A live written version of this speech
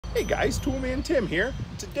Hey guys, Toolman Tim here.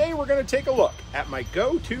 Today we're going to take a look at my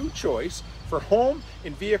go-to choice for home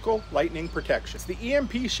and vehicle lightning protection. It's the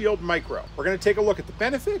EMP Shield Micro. We're going to take a look at the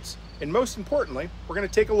benefits, and most importantly, we're going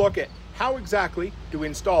to take a look at how exactly do we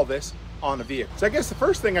install this on a vehicle. So I guess the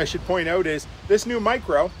first thing I should point out is this new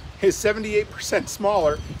Micro is 78%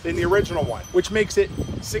 smaller than the original one, which makes it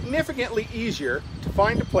significantly easier to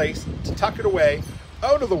find a place to tuck it away,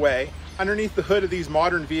 out of the way, underneath the hood of these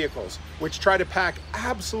modern vehicles, which try to pack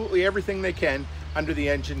absolutely everything they can under the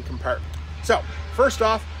engine compartment. So first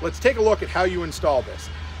off, let's take a look at how you install this.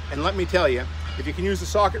 And let me tell you, if you can use a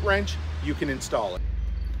socket wrench, you can install it.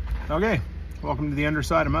 Okay, welcome to the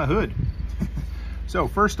underside of my hood. So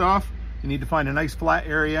first off, you need to find a nice flat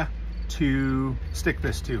area to stick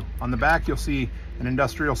this to. On the back, you'll see an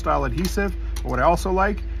industrial style adhesive, but what I also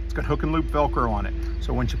like, it's got hook and loop Velcro on it.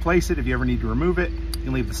 So once you place it, if you ever need to remove it, you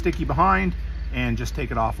can leave the sticky behind and just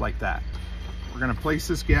take it off like that. We're gonna place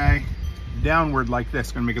this guy downward like this.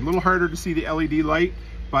 It's gonna make it a little harder to see the LED light,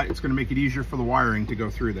 but it's gonna make it easier for the wiring to go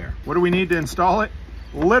through there. What do we need to install it?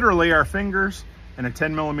 Literally our fingers and a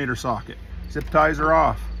 10mm socket. Zip ties are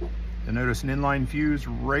off. You'll notice an inline fuse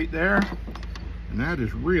right there, and that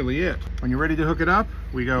is really it. When you're ready to hook it up,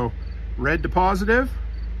 we go red to positive,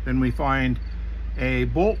 then we find a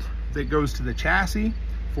bolt that goes to the chassis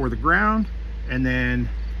for the ground, and then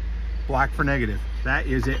black for negative. That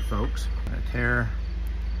is it, folks. I'm gonna tear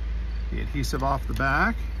the adhesive off the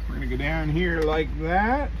back. We're gonna go down here like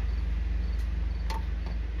that.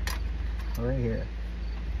 Right here.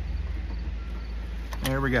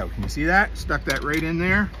 There we go. Can you see that? Stuck that right in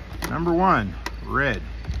there. Number one, red.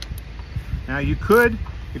 Now you could,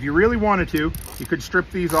 if you really wanted to, you could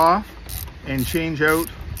strip these off and change out,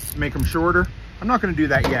 make them shorter. I'm not going to do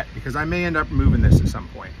that yet because I may end up moving this at some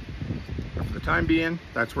point. But for the time being,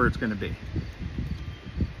 that's where it's going to be.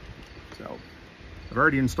 So I've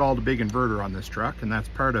already installed a big inverter on this truck, and that's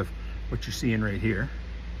part of what you're seeing right here.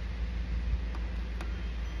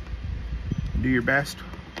 Do your best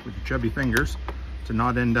with your chubby fingers to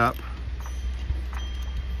not end up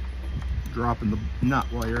dropping the nut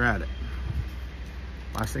while you're at it.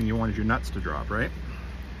 Last thing you want is your nuts to drop, right?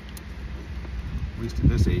 At least at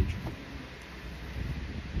this age.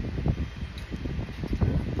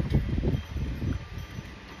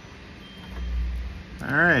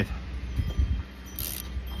 All right.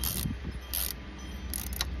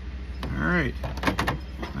 All right,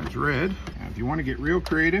 that's red. Now, if you want to get real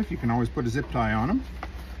creative, you can always put a zip tie on them.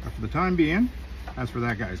 But for the time being, that's where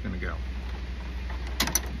that guy's going to go.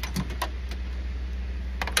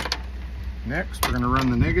 Next, we're going to run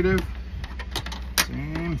the negative.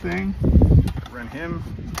 Same thing. Run him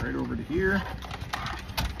right over to here.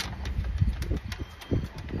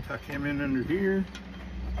 Tuck him in under here.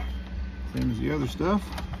 Same as the other stuff.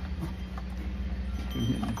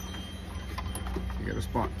 You got a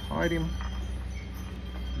spot to hide him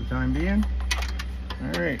for the time being.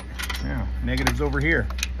 All right, now negative's over here.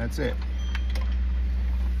 That's it.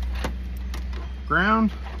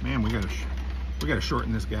 Ground, man, we gotta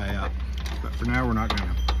shorten this guy up. But for now, we're not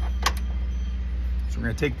gonna. So we're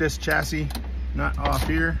gonna take this chassis nut off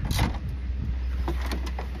here.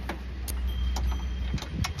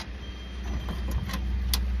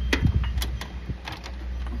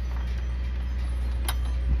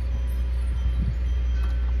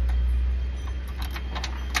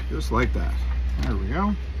 Just like that. There we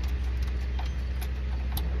go.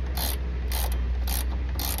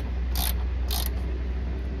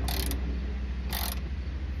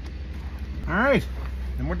 All right,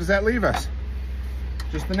 and what does that leave us?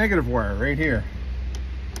 Just the negative wire right here.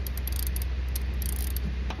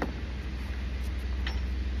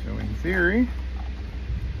 So in theory,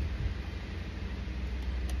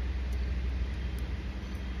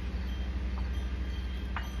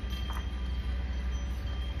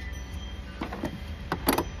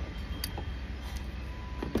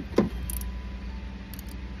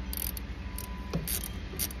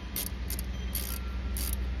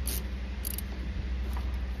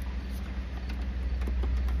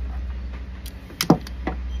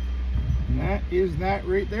 that is that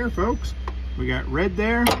right there, folks. We got red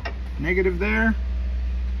there, negative there,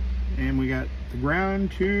 and we got the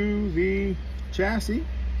ground to the chassis. That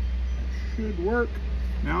should work.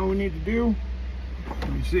 Now all we need to do, let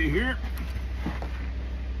me see here.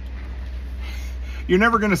 You're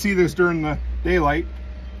never going to see this during the daylight,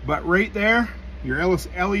 but right there, your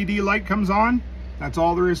LED light comes on. That's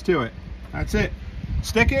all there is to it. That's it.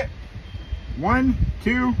 Stick it. 1,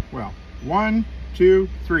 2,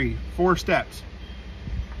 4 steps.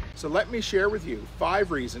 So let me share with you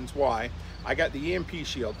 5 reasons why I got the EMP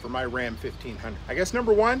shield for my Ram 1500. I guess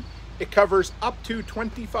number 1, It covers up to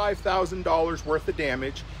 $25,000 worth of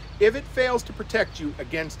damage if it fails to protect you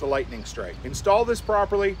against a lightning strike. Install this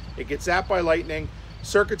properly, it gets zapped by lightning,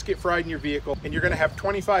 circuits get fried in your vehicle, and you're gonna have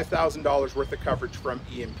 $25,000 worth of coverage from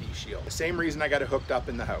EMP Shield. The same reason I got it hooked up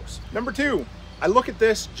in the house. Number two, I look at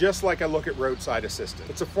this just like I look at roadside assistance.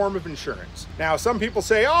 It's a form of insurance. Now, some people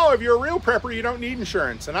say, oh, if you're a real prepper, you don't need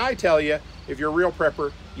insurance. And I tell you, if you're a real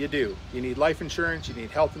prepper, you do. You need life insurance, you need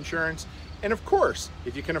health insurance, and of course,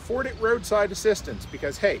 if you can afford it, roadside assistance,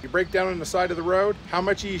 because hey, you break down on the side of the road, how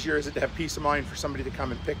much easier is it to have peace of mind for somebody to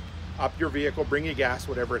come and pick up your vehicle, bring you gas,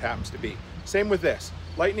 whatever it happens to be. Same with this.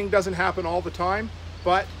 Lightning doesn't happen all the time,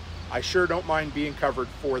 but I sure don't mind being covered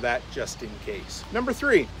for that just in case. Number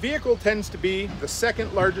three, vehicle tends to be the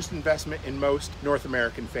second largest investment in most North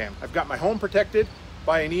American families. I've got my home protected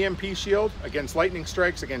by an EMP shield against lightning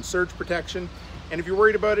strikes, against surge protection, and if you're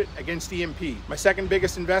worried about it, against EMP. My second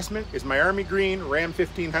biggest investment is my Army Green Ram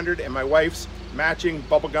 1500 and my wife's matching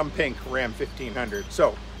bubblegum pink Ram 1500.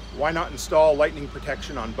 So why not install lightning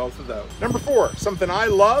protection on both of those? Number four, something I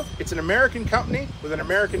love. It's an American company with an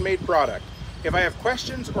American-made product. If I have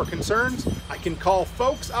questions or concerns, I can call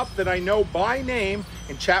folks up that I know by name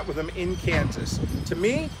and chat with them in Kansas. To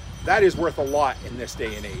me, that is worth a lot in this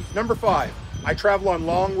day and age. Number five, I travel on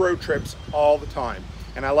long road trips all the time,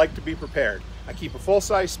 and I like to be prepared. I keep a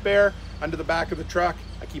full-size spare under the back of the truck.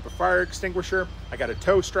 I keep a fire extinguisher. I got a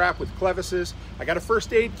tow strap with clevises. I got a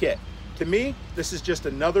first aid kit. To me, this is just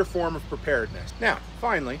another form of preparedness. Now,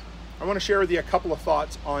 finally, I want to share with you a couple of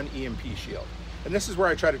thoughts on EMP Shield. And this is where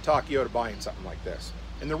I try to talk you out of buying something like this.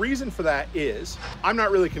 And the reason for that is I'm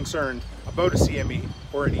not really concerned about a CME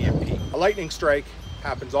or an EMP. A lightning strike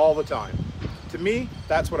happens all the time. To me,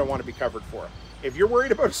 that's what I want to be covered for. If you're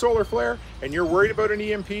worried about a solar flare and you're worried about an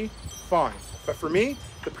EMP, fine. But for me,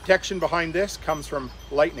 the protection behind this comes from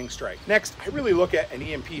lightning strike. Next, I really look at an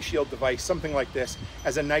EMP shield device, something like this,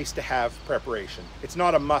 as a nice to have preparation. It's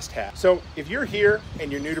not a must have. So if you're here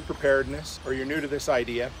and you're new to preparedness or you're new to this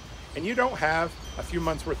idea and you don't have a few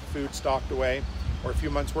months worth of food stocked away or a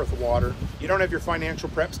few months worth of water, you don't have your financial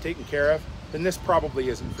preps taken care of, then this probably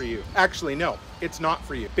isn't for you. Actually, no, it's not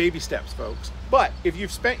for you. Baby steps, folks. But if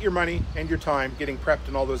you've spent your money and your time getting prepped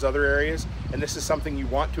in all those other areas, and this is something you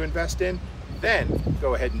want to invest in, then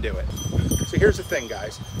go ahead and do it. So here's the thing,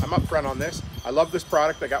 guys. I'm upfront on this. I love this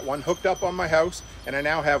product. I got one hooked up on my house, and I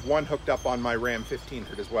now have one hooked up on my Ram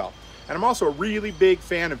 1500 as well. And I'm also a really big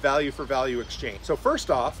fan of value for value exchange. So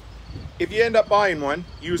first off, if you end up buying one,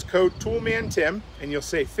 use code Toolman Tim and you'll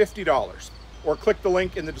save $50. Or click the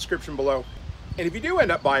link in the description below. And if you do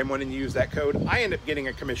end up buying one and you use that code, I end up getting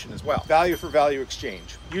a commission as well. Value for value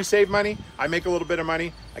exchange. You save money, I make a little bit of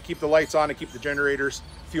money, I keep the lights on, I keep the generators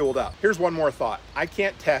fueled up. Here's one more thought. I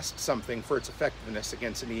can't test something for its effectiveness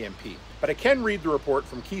against an EMP, but I can read the report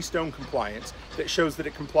from Keystone Compliance that shows that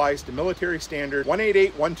it complies to military standard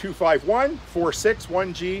 1881251,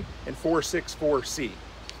 461G, and 464C.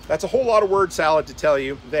 That's a whole lot of word salad to tell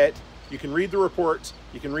you that you can read the reports,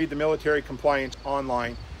 you can read the military compliance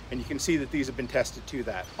online, and you can see that these have been tested to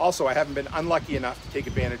that. Also, I haven't been unlucky enough to take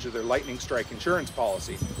advantage of their lightning strike insurance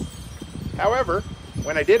policy. However,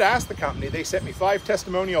 when I did ask the company, they sent me 5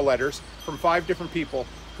 testimonial letters from 5 different people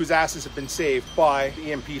whose asses have been saved by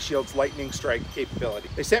the EMP Shield's lightning strike capability.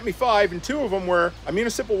 They sent me 5, and 2 of them were a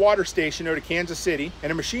municipal water station out of Kansas City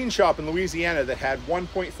and a machine shop in Louisiana that had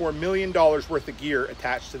 $1.4 million worth of gear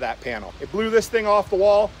attached to that panel. It blew this thing off the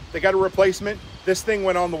wall. They got a replacement. This thing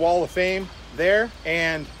went on the Wall of Fame there,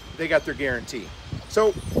 and they got their guarantee. So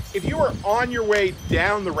if you are on your way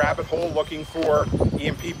down the rabbit hole looking for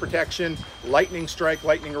EMP protection, lightning strike,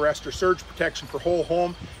 lightning arrest, or surge protection for whole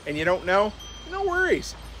home, and you don't know, no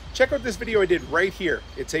worries. Check out this video I did right here.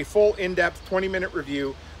 It's a full in-depth 20-minute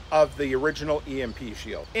review of the original EMP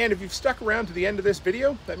shield. And if you've stuck around to the end of this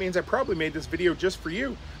video, that means I probably made this video just for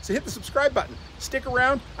you. So hit the subscribe button, stick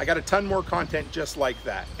around. I got a ton more content just like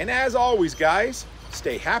that. And as always, guys,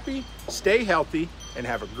 stay happy, stay healthy, and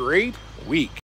have a great week.